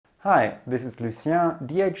Hi, this is Lucien,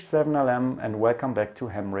 DH7LM, and welcome back to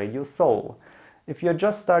Ham Radio Soul. If you're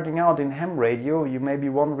just starting out in ham radio, you may be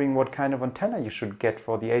wondering what kind of antenna you should get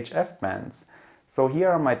for the HF bands. So here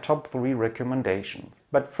are my top 3 recommendations.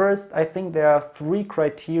 But first, I think there are 3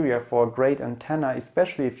 criteria for a great antenna,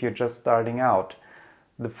 especially if you're just starting out.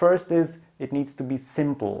 The first is it needs to be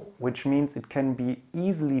simple, which means it can be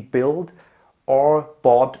easily built or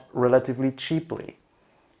bought relatively cheaply.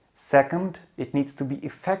 Second, it needs to be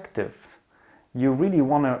effective. You really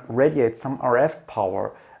want to radiate some RF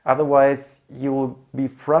power, otherwise you will be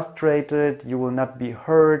frustrated, you will not be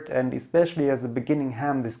heard, and especially as a beginning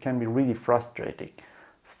ham this can be really frustrating.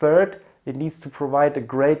 Third, it needs to provide a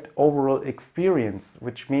great overall experience,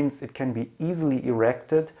 which means it can be easily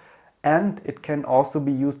erected and it can also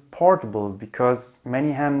be used portable, because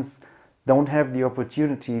many hams don't have the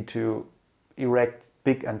opportunity to erect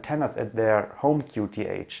big antennas at their home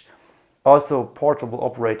QTH. Also, portable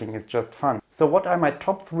operating is just fun. So what are my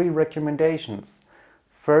top 3 recommendations?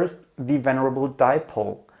 First, the venerable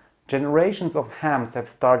dipole. Generations of hams have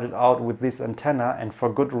started out with this antenna, and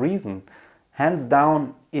for good reason. Hands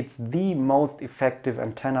down, it's the most effective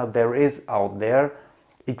antenna there is out there,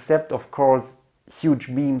 except of course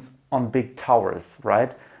huge beams on big towers,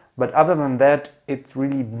 right? But other than that, it's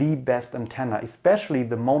really the best antenna, especially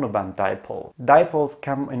the monoband dipole. Dipoles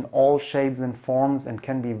come in all shapes and forms and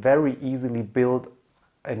can be very easily built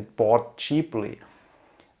and bought cheaply.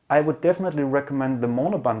 I would definitely recommend the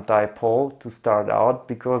monoband dipole to start out,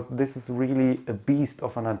 because this is really a beast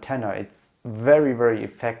of an antenna. It's very, very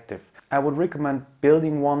effective. I would recommend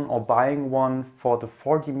building one or buying one for the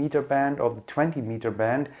 40 meter band or the 20 meter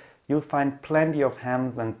band. You'll find plenty of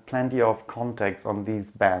hams and plenty of contacts on these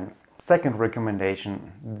bands. Second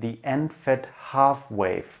recommendation, the end-fed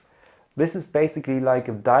half-wave. This is basically like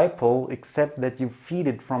a dipole, except that you feed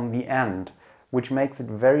it from the end, which makes it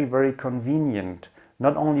very, very convenient,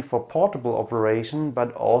 not only for portable operation,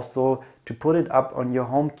 but also to put it up on your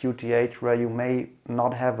home QTH where you may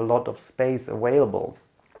not have a lot of space available.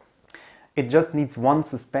 It just needs one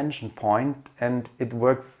suspension point and it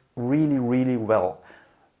works really, really well.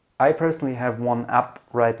 I personally have one up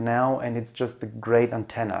right now and it's just a great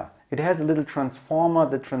antenna. It has a little transformer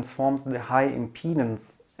that transforms the high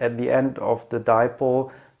impedance at the end of the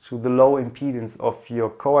dipole to the low impedance of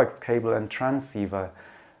your coax cable and transceiver.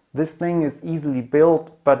 This thing is easily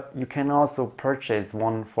built, but you can also purchase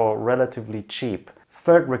one for relatively cheap.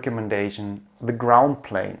 Third recommendation, the ground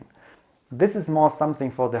plane. This is more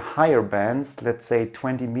something for the higher bands, let's say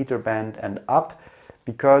 20 meter band and up,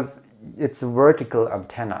 because it's a vertical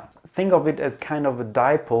antenna. Think of it as kind of a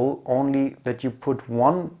dipole, only that you put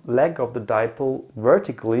one leg of the dipole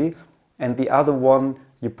vertically and the other one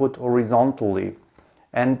you put horizontally.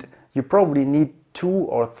 And you probably need 2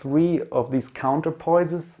 or 3 of these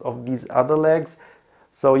counterpoises of these other legs,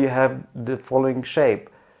 so you have the following shape.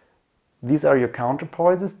 These are your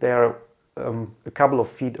counterpoises, they are a couple of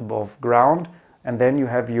feet above ground, and then you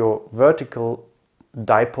have your vertical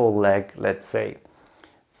dipole leg, let's say.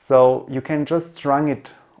 So you can just strung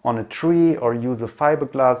it on a tree or use a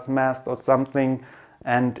fiberglass mast or something,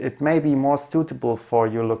 and it may be more suitable for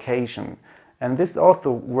your location. And this also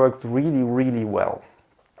works really, really well.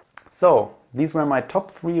 So these were my top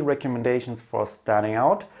 3 recommendations for starting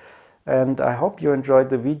out, and I hope you enjoyed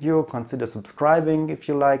the video. Consider subscribing if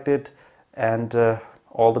you liked it, and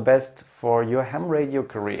all the best for your ham radio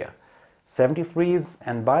career. 73s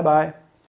and bye bye.